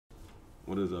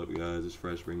What is up, guys? It's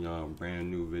Fresh bringing y'all a brand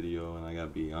new video, and I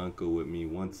got Bianca with me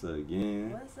once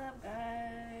again. What's up,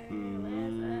 guys?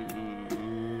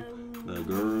 The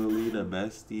girly, the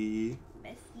bestie.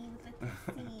 Bestie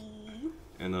with a C.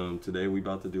 And today we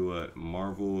about to do a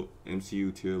Marvel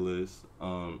MCU tier list.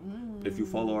 If you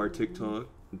follow our TikTok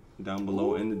down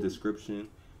below in the description,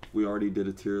 we already did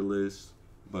a tier list,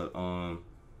 but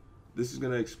this is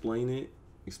gonna explain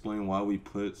why we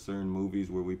put certain movies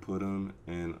where we put them,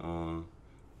 and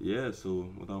yeah. So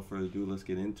without further ado, let's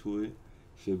get into it.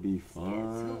 Should be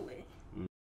fun.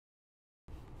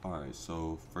 Alright,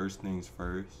 so first things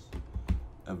first,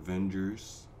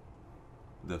 Avengers.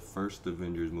 The first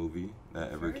Avengers movie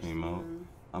that ever came out.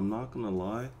 I'm not gonna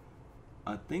lie,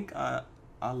 I think I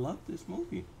love this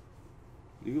movie.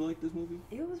 Do you like this movie?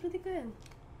 It was really good.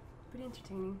 Pretty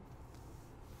entertaining.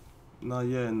 No,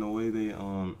 yeah, and the way they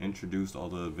introduced all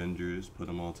the Avengers, put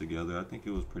them all together, I think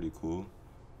it was pretty cool.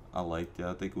 I liked it.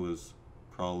 I think it was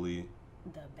probably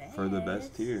The best. for the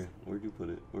best tier. Where'd you put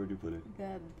it?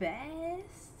 The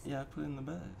best? Yeah, I put it in the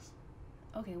best.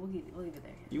 Okay, we'll leave it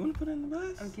there. You want to put it in the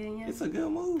best? I'm kidding you. It's a good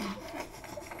movie.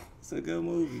 It's a good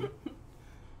movie.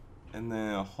 And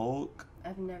then Hulk.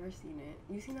 I've never seen it.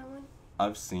 You seen that one?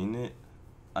 I've seen it.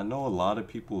 I know a lot of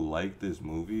people like this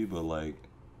movie, but like,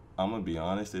 I'm gonna be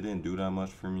honest, it didn't do that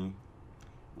much for me.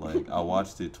 Like, I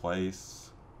watched it twice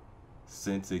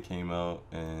since it came out,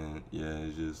 and yeah,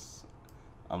 it's just,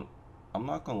 I'm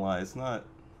not gonna lie,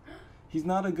 he's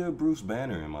not a good Bruce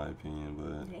Banner in my opinion,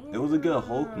 but it was a good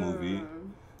Hulk movie.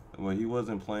 But he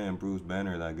wasn't playing Bruce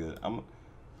Banner that good.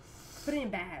 Put it in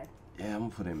bad. Yeah, I'm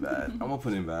gonna put it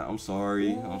in bad. I'm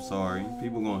sorry.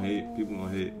 People gonna hate,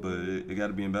 but it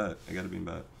gotta be in bad.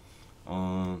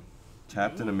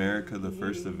 Captain America, the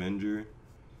first Avenger.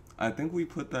 I think we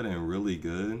put that in really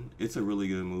good. It's a really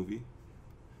good movie.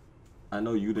 I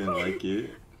know you didn't like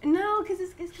it. No, because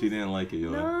it's She didn't like it,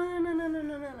 yo. No.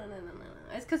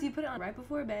 It's because you put it on right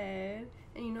before bed,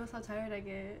 and you know how tired I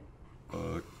get.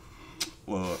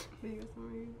 Well, Do you got some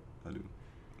for you? I do.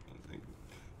 Thank you.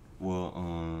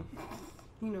 Well,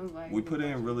 He knows why. we put it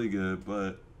in really good,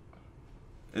 but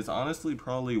it's honestly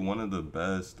probably one of the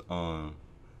best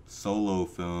solo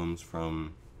films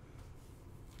from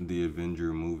the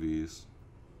Avenger movies.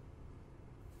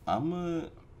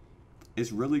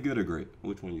 It's really good or great?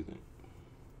 Which one do you think?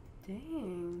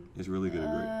 Dang. It's really good or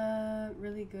great?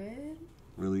 Really good?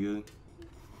 Really good?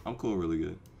 I'm cool, really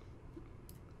good.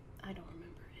 I don't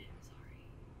remember it. I'm sorry.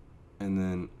 And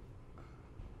then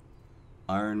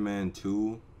Iron Man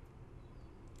 2.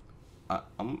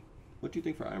 What do you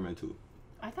think for Iron Man 2?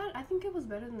 I think it was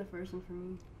better than the first one for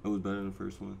me. It was better than the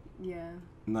first one? Yeah.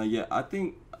 No, yeah, I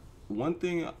think them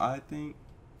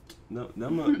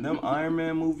Iron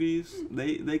Man movies,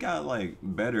 they got like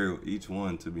better each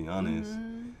one, to be honest.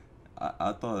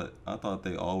 I thought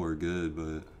they all were good,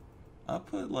 but I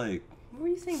put like, What were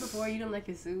you saying before? You didn't like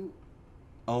his suit?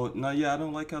 oh no, yeah, I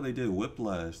don't like how they did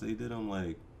Whiplash. They did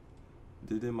my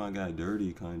guy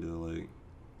dirty, kind of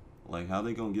like how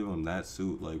they gonna give him that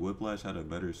suit? Like Whiplash had a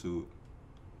better suit.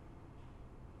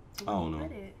 So I don't know.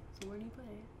 So where do you put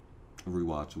it?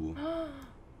 Rewatchable.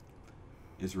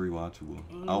 It's rewatchable.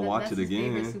 And I'll watch it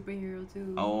again. That's his favorite superhero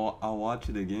too. I'll watch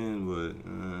it again, but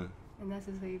and that's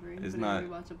his favorite. It's But not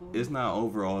rewatchable. It's not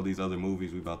over all these other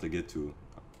movies we about to get to.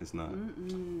 It's not.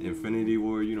 Infinity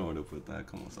War, you know where to put that.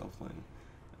 Come on, stop playing.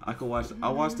 I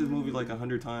watched this movie like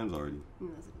 100 times already.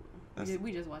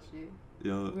 We just watched it.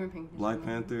 Yo, We weren't paying attention. Black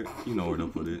Panther, you know where to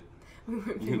put it. We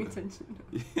weren't paying attention.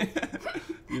 Yeah,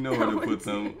 you know where to put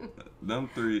them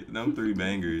three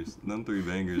bangers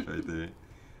right there.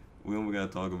 We don't gotta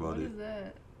talk about it. What is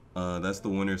that? That's the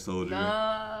Winter Soldier.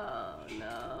 No.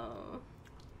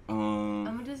 I'm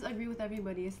gonna just agree with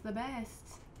everybody. It's the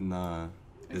best. Nah,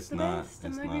 it's the not. best. I'm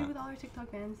It's gonna agree not. with all our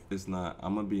TikTok fans. It's not.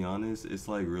 I'm gonna be honest. It's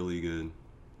like really good.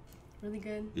 Really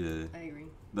good. Yeah. I agree.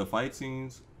 The fight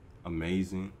scenes,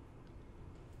 amazing.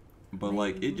 But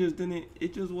like it just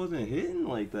wasn't hitting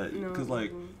like that. No, Cause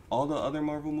like all the other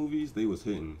Marvel movies, they was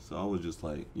hitting. So I was just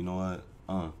like, you know what?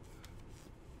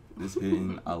 This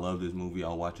hitting. I love this movie.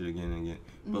 I'll watch it again and again.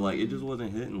 But like it just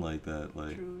wasn't hitting like that.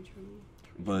 Like, True.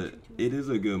 but it is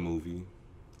a good movie.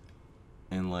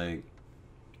 And like,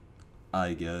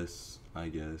 I guess.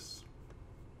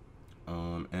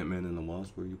 Ant-Man and the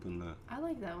Wasp. Where are you putting that? I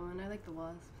like that one. I like the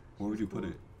Wasp. Where would you put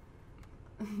it?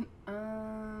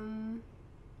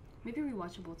 Maybe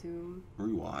rewatchable too.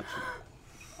 Rewatch.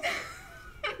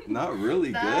 Not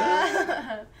really good.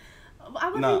 I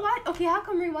would Nah. rewatch. Okay, how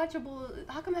come rewatchable?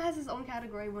 How come it has its own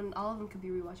category when all of them could be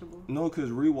rewatchable? No, because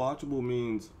rewatchable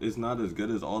means it's not as good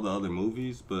as all the other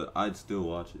movies, but I'd still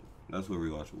watch it. That's what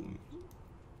rewatchable means.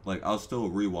 Like, I'll still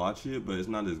rewatch it, but it's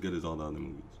not as good as all the other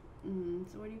movies.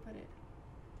 So where do you put it?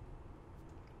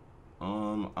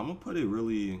 I'm gonna put it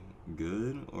really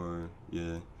good, or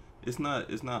yeah. It's not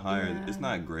higher. Yeah. It's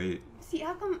not great. See,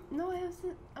 how come? No,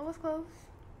 I was close.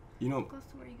 You know, close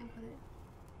to where you can put it.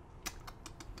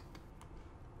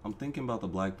 I'm thinking about the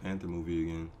Black Panther movie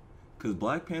again, cause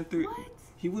Black Panther,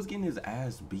 he was getting his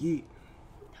ass beat.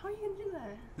 How are you gonna do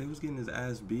that? They was getting his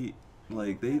ass beat.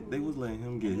 Like they was letting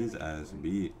him get his ass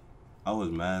beat. I was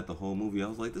mad the whole movie. I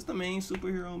was like, this the main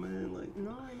superhero, man. Like,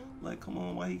 no, I know. Like, come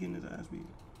on, why he getting his ass beat?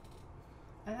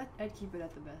 I'd keep it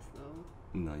at the best though.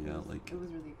 No, yeah, I like it. It was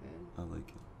really good. I like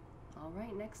it. All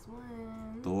right, next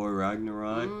one. Thor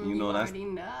Ragnarok. You know that's.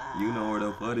 You know where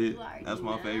to put it. That's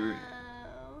my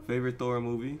favorite Thor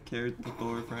movie. Carried the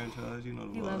Thor franchise. You know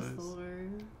the vibes. He loves Thor.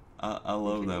 I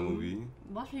love that movie.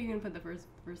 Watch where you're gonna put the first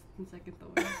and second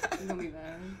Thor. It's gonna be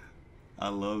bad. I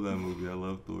love that movie. I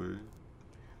love Thor.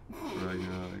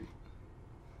 Ragnarok.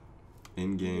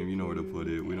 Endgame. You know where to put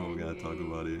it. We don't gotta talk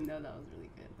about it. No, that was really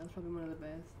good. That was probably one of the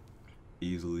best.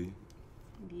 Easily.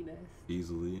 The best.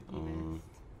 Easily.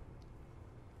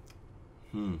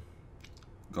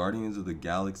 Guardians of the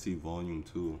Galaxy Volume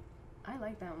 2. I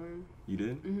like that one. You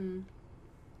did?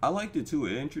 I liked it too.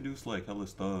 It introduced like hella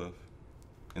stuff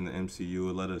in the MCU.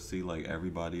 It let us see like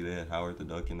everybody. They had Howard the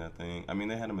Duck in that thing. I mean,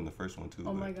 they had him in the first one too.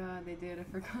 Oh my god, they did. I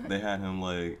forgot. They had him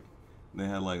like, they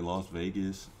had like Las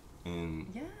Vegas in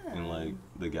like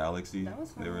the galaxy. That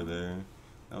was fun. They were there.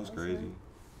 That was crazy. Fun.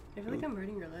 I feel like I'm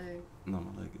hurting your leg. No,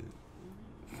 my leg is.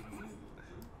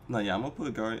 No, yeah, I'm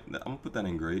gonna put that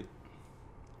in great.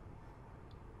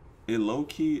 It low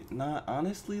key, not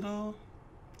honestly though.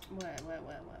 What?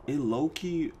 It low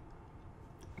key,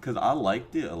 cause I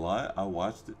liked it a lot. I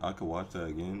watched it. I could watch that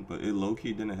again, but it low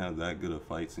key didn't have that good of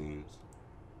fight scenes.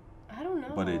 I don't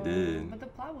know. But it did. But the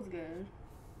plot was good,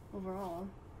 overall.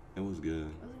 It was good.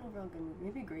 It was an overall good movie.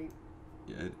 Maybe great.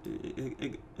 Yeah,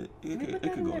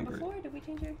 it could go in great. Before? Did we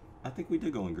change it? I think we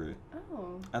did go in great.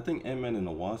 Oh. I think Ant-Man and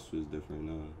the Wasp was different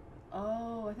now.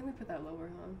 Oh, I think we put that lower,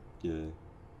 huh? Yeah.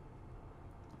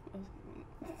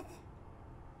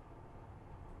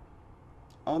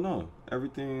 Oh no,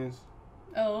 everything's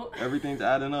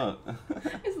adding up.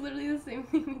 It's literally the same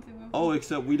thing we did before. Oh,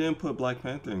 except we didn't put Black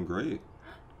Panther in great.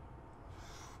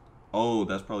 Oh,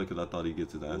 that's probably because I thought he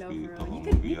gets his ass beat the whole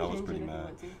movie. I was pretty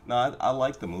mad. No, I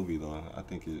like the movie though. I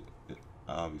think I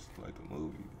obviously like the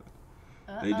movie.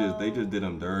 But they just did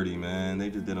him dirty, man. They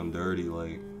just did him dirty.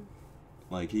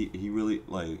 Like he really,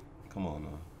 like, come on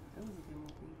now. That was a good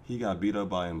movie. He got beat up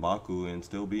by M'Baku and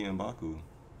still beat M'Baku,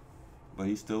 but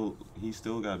he still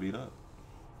got beat up.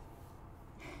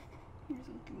 You're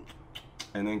so cute.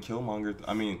 And then Killmonger.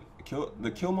 I mean,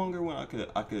 the Killmonger one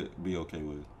I could be okay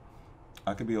with.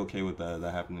 I could be okay with that.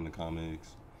 That happened in the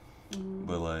comics.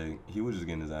 But like, he was just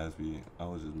getting his ass beat. I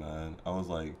was just mad. I was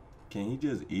like, can he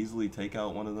just easily take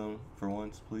out one of them for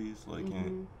once, please? Like,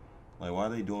 like, why are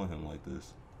they doing him like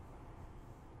this?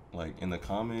 Like, in the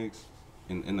comics,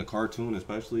 in the cartoon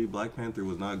especially, Black Panther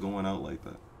was not going out like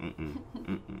that.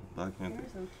 Black Panther,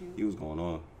 so he was going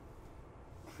off.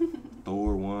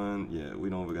 Thor 1, yeah, we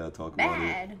don't even gotta talk about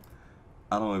it.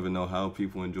 I don't even know how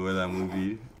people enjoy that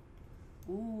movie.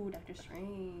 Ooh, Doctor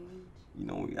Strange. You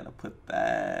know, we gotta put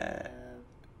that.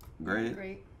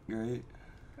 Great.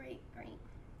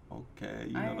 Okay,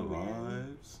 you know the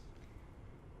vibes.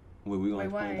 Wait, we gonna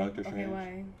explain Doctor Strange? Okay,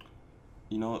 why?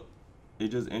 You know, it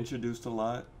just introduced a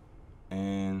lot,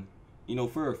 and you know,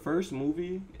 for a first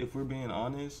movie, if we're being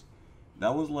honest,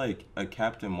 that was like a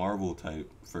Captain Marvel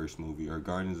type first movie or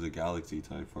Guardians of the Galaxy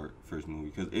type first movie,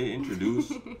 because it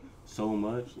introduced so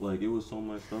much. Like, it was so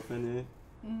much stuff in it.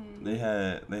 They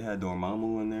had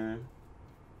Dormammu in there,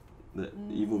 the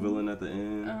evil villain at the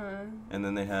end, and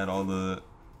then they had all the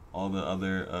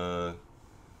other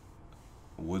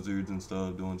wizards and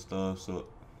stuff doing stuff. So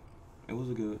it was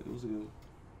a good movie.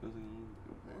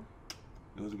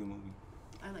 It was a good movie.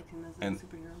 I liked him as a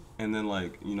superhero. And then,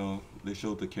 like, you know, they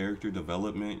showed the character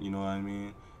development. You know what I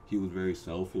mean? He was very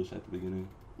selfish at the beginning.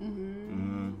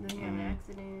 Then he had an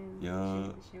accident.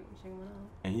 Yeah. Shit went off.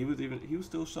 And he was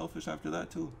still selfish after that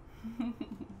too.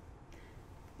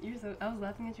 I was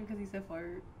laughing at you because you said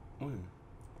fart. When?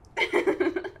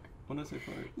 When did I say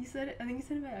fart? You said it. I think you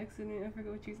said it by accident. I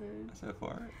forgot what you said. I said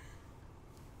fart.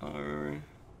 I don't remember.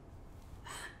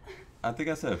 I think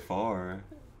I said far.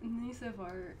 And then you said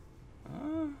fart.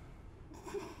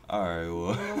 Alright,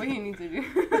 well. I don't know what he needs to do.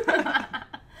 I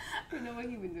don't know what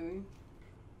he been doing.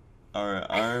 Alright,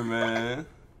 Iron Man.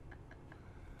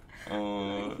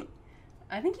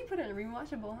 I think you put it in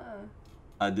rewatchable, huh?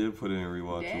 I did put it in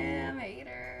rewatchable. Damn,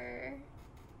 hater.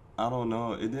 I don't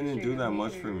know. It didn't do that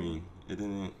much for me. It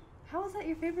didn't. How is that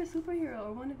your favorite superhero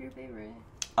or one of your favorite?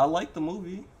 I like the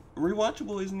movie.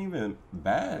 Rewatchable isn't even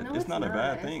bad. No, it's not a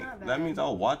bad thing. That means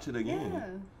I'll watch it again. Yeah.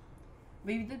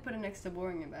 But you did put it next to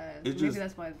boring and bad. Maybe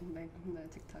that's why like the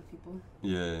TikTok people.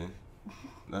 Yeah.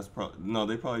 That's probably no.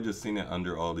 They probably just seen it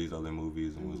under all these other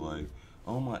movies and was like,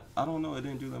 "Oh my, I don't know. It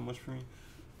didn't do that much for me."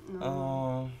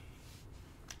 No.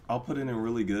 I'll put it in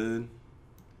really good.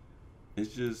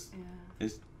 It's just,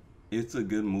 it's a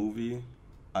good movie.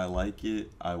 I like it.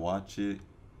 I watch it.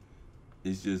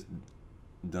 It's just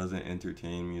doesn't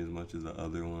entertain me as much as the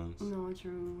other ones. No,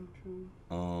 true.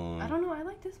 I don't know. I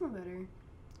like this one better.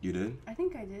 You did? I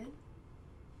think I did.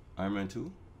 Iron Man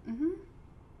 2? Mm-hmm.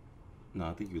 No,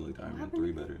 I think you liked Iron Man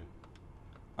 3 better.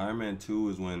 Iron Man 2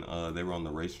 is when they were on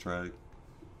the racetrack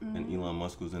and Elon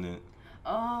Musk was in it.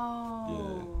 Oh.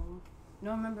 Yeah.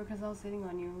 No, I remember because I was sitting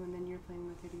on you and then you're playing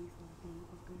with titties. So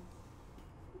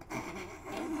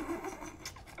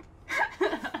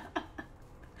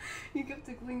you kept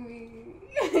tickling me.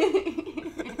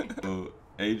 So,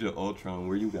 Age of Ultron,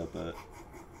 where you got that?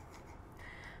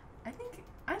 I think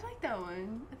I like that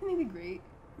one. I think maybe great.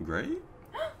 Great?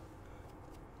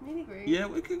 Maybe great.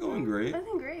 Yeah, it could go in great. I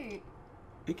think great.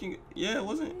 It can. Yeah, it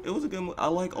was a good movie. I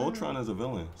like Ultron as a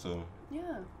villain, so.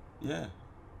 Yeah.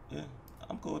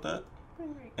 I'm cool with that.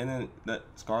 Great. And then that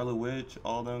Scarlet Witch,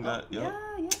 all them got. Yep.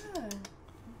 Yeah.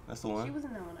 That's the one. She was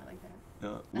in that one. I like that.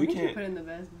 Yeah. I think you put in the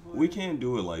best before. We can't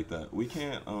do it like that. We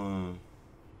can't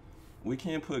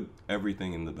put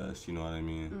everything in the best. You know what I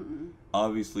mean?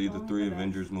 Obviously, the three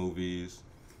Avengers movies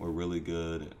were really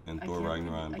good, and Thor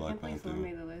Ragnarok and Black Panther. I can't believe Thor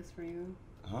made the list for you.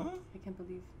 Huh? I can't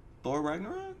believe. Thor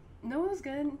Ragnarok? No, it was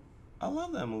good. I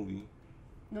love that movie.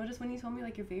 No, just when you told me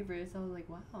like your favorites, I was like,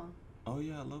 wow. Oh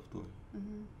yeah, I love Thor.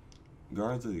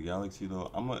 Guardians of the Galaxy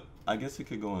though, I guess it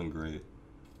could go in great.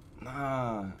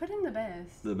 Nah. Put in the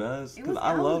best. The best? Because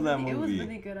I love that movie. It was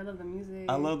really good. I love the music.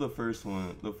 I love the first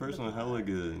one. The first one hella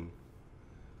good.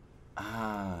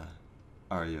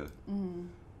 Alright, yeah.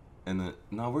 And then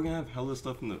we're gonna have hella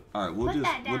stuff in the. Alright, we'll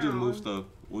just move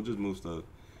stuff.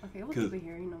 Okay, we'll keep it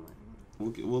here. You know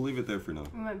what? We'll leave it there for now.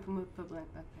 We might put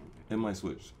Black Panther. It might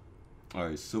switch.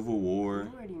 Alright, Civil War.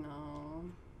 You already know.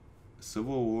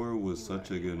 Civil War was such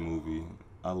a good movie.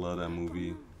 I love that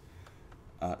movie.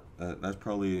 That's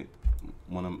probably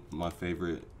one of my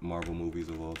favorite Marvel movies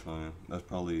of all time. That's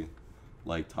probably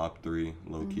like top 3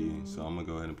 low key. So I'm gonna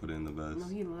go ahead and put it in the best. No,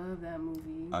 he loved that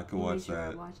movie. I could watch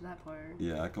that. Watch that part.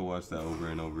 Yeah, I could watch that over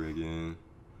and over again.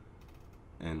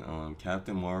 And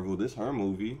Captain Marvel, this her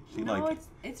movie.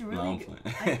 It's really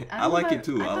good. I like it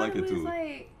too. I like it too.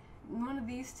 Like one of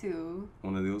these two.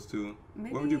 One of those two?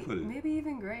 Maybe, where would you put it? Maybe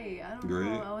even Grey. I don't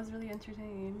know. I was really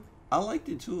entertained. I liked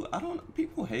it too.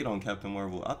 People hate on Captain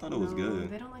Marvel. I thought it was good.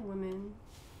 They don't like women.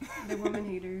 They're women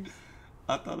haters.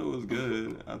 I thought it was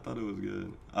good.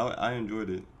 I enjoyed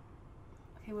it.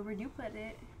 Okay, where would you put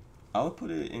it? I would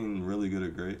put it in really good or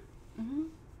great.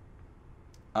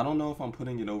 I don't know if I'm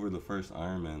putting it over the first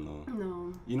Iron Man though.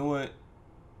 No. You know what?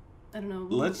 I don't know.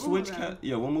 Let's switch.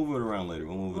 We'll move it around later.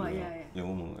 We'll move it around. Yeah,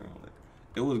 we'll move it around later.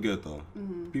 It was good though.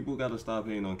 People gotta stop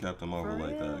hating on Captain Marvel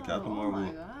like that. Captain Marvel.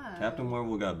 My God. Captain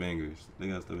Marvel got bangers. They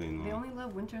gotta stop hating on. They only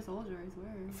love Winter Soldier, I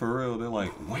swear. For real, they're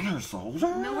like Winter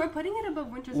Soldier. No, we're putting it above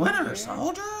Winter Soldier. Winter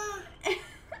Soldier.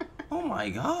 Oh my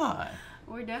God.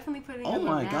 We're definitely putting. Oh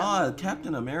my God,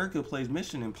 Captain America plays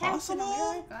Mission Impossible. Captain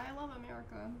America, I love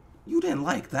America. You didn't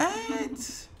like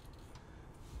that?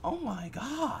 Oh my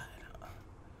God.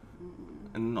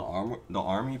 And the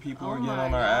army people are getting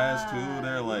on our ass too.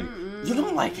 They're like, you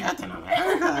don't like Captain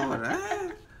America over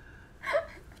there?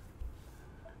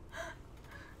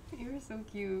 You're so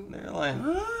cute. They're like,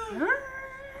 huh?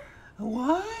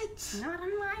 What? Not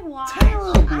on my watch.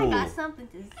 Terrible. I got something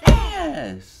to say.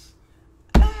 Yes.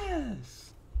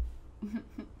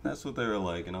 That's what they were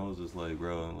like, and I was just like,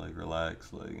 bro, like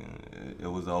relax, like it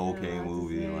was an okay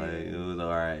movie, like it was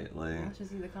alright, like.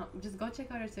 Just go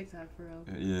check out her TikTok for real.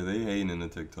 Yeah, they hating in the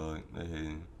TikTok. They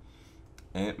hating.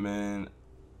 Ant-Man.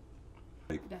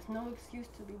 Like, that's no excuse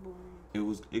to be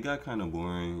boring. It got kind of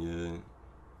boring, yeah,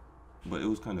 but it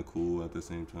was kind of cool at the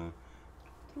same time.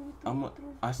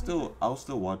 I'll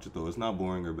still watch it though. It's not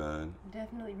boring or bad.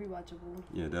 Definitely rewatchable.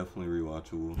 Yeah, definitely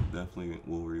rewatchable. Definitely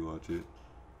will rewatch it.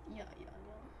 Yeah.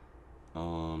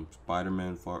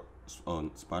 Spider-Man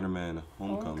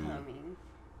Homecoming.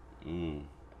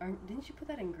 Didn't you put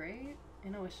that in grade?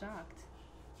 And I was shocked.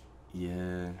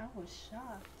 Yeah. I was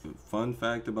shocked. Fun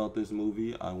fact about this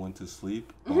movie, I went to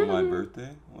sleep on my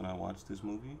birthday when I watched this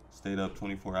movie. Stayed up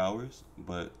 24 hours,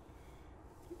 but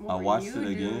I watched it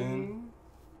again.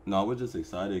 No, I was just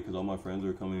excited because all my friends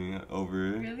were coming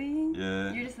over. Really?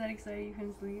 Yeah. You're just that excited you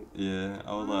couldn't sleep? Yeah.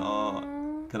 I was like,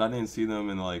 oh. Because I didn't see them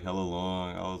in like hella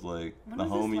long. I was like, When the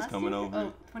was homies this last coming year? over.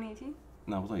 Oh, 2018?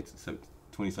 No, it was like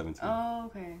 2017. Oh,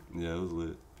 okay. Yeah, it was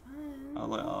lit. I was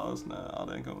like, oh, snap. All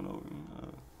that coming over.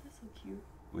 That's so cute.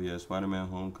 But yeah, Spider-Man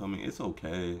Homecoming, it's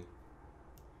okay.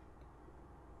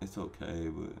 It's okay,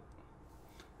 but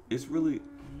it's really...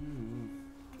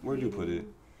 Where'd you put it?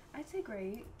 I'd say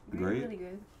great. Great? Really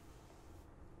good.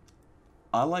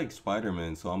 I like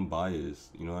Spider-Man, so I'm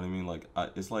biased. You know what I mean? Like,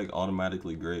 it's like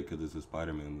automatically great because it's a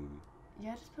Spider-Man movie.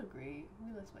 Yeah, just put great.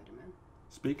 We love Spider-Man.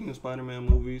 Speaking of Spider-Man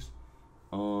movies,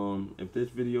 if this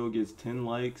video gets 10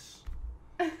 likes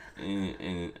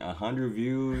and 100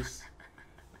 views,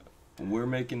 we're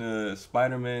making a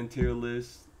Spider-Man tier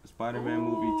list, Spider-Man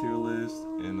movie tier list,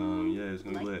 and yeah, it's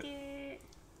gonna be lit.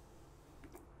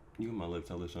 You got my lips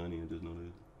hella shiny, I just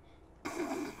noticed.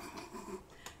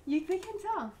 They can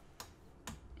tell.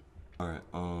 Alright,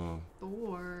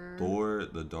 Thor,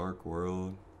 The Dark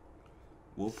World.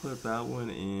 We'll put that one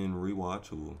in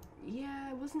rewatchable. Yeah,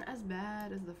 it wasn't as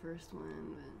bad as the first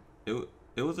one, but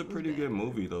it was a pretty good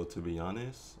movie though, to be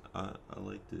honest. I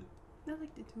liked it. I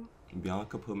liked it too.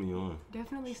 Bianca put me on.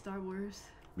 Definitely Star Wars.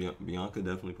 Bianca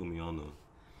definitely put me on though.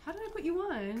 How did I put you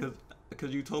on?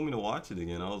 Cause you told me to watch it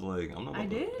again. I was like, I'm not. I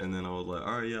did. And then I was like,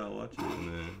 all right, yeah, I'll watch it. And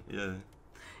then yeah.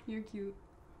 You're cute.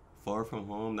 Far From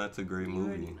Home. That's a great You movie.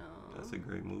 already know. That's a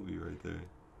great movie right there.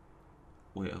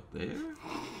 Wait, up there?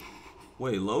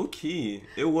 Wait, low key,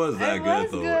 it was that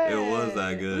good though. Good. It was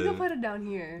that good. We can put it down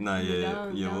here. Nah, yeah,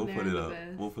 down we'll there put it the up.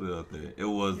 best. We'll put it up there. It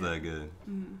was that good.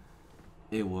 Mm.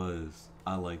 It was.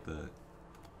 I like that.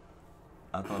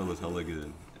 I thought it was hella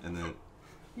good. And then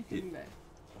You take me back.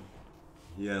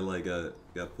 yeah, like got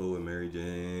put with Mary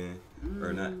Jane,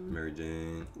 or not Mary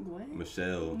Jane. What?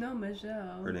 Michelle. No,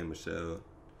 Michelle. Her name Michelle.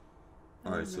 That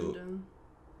All right, was so random.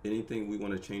 anything we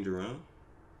want to change around?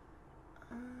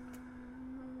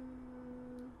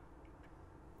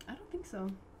 I don't think so.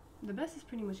 The best is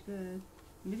pretty much good.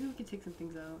 Maybe we could take some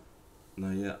things out. No,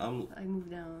 yeah, I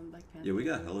moved down Black Panther. Yeah, we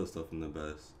got hella stuff in the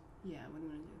best. Yeah, what do you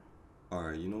want to do? All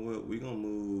right, you know what? We gonna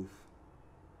move.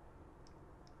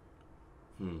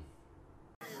 Oh,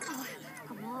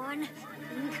 come on.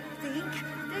 Think.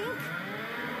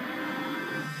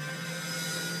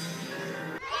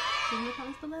 Leave in the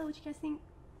comments below what you guys think.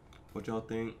 What y'all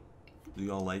think? Do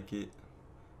y'all like it?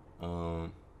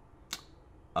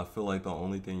 I feel like the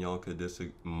only thing y'all could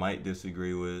might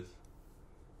disagree with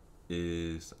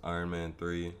is Iron Man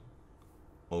 3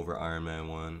 over Iron Man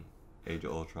 1, Age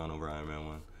of Ultron over Iron Man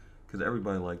 1. Because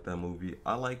everybody liked that movie.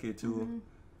 I like it too. Mm-hmm.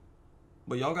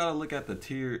 But y'all gotta look at the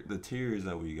tiers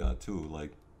that we got too.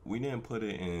 Like, we didn't put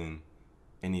it in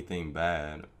anything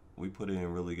bad. We put it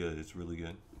in really good. It's really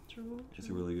good. True. It's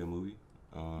a really good movie.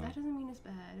 That doesn't mean it's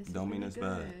bad. It's don't mean really it's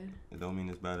good. bad. It don't mean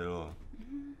it's bad at all.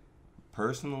 Mm-hmm.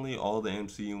 Personally, all the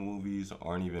MCU movies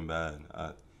aren't even bad.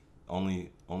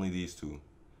 Only these two.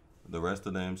 The rest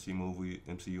of the MCU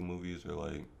movies are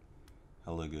like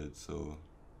hella good. So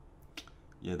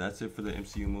yeah, that's it for the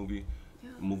MCU movie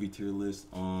tier list.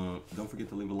 Don't forget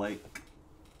to leave a like,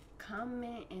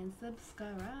 comment, and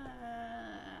subscribe.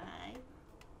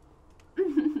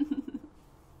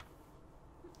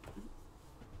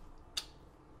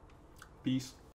 peace.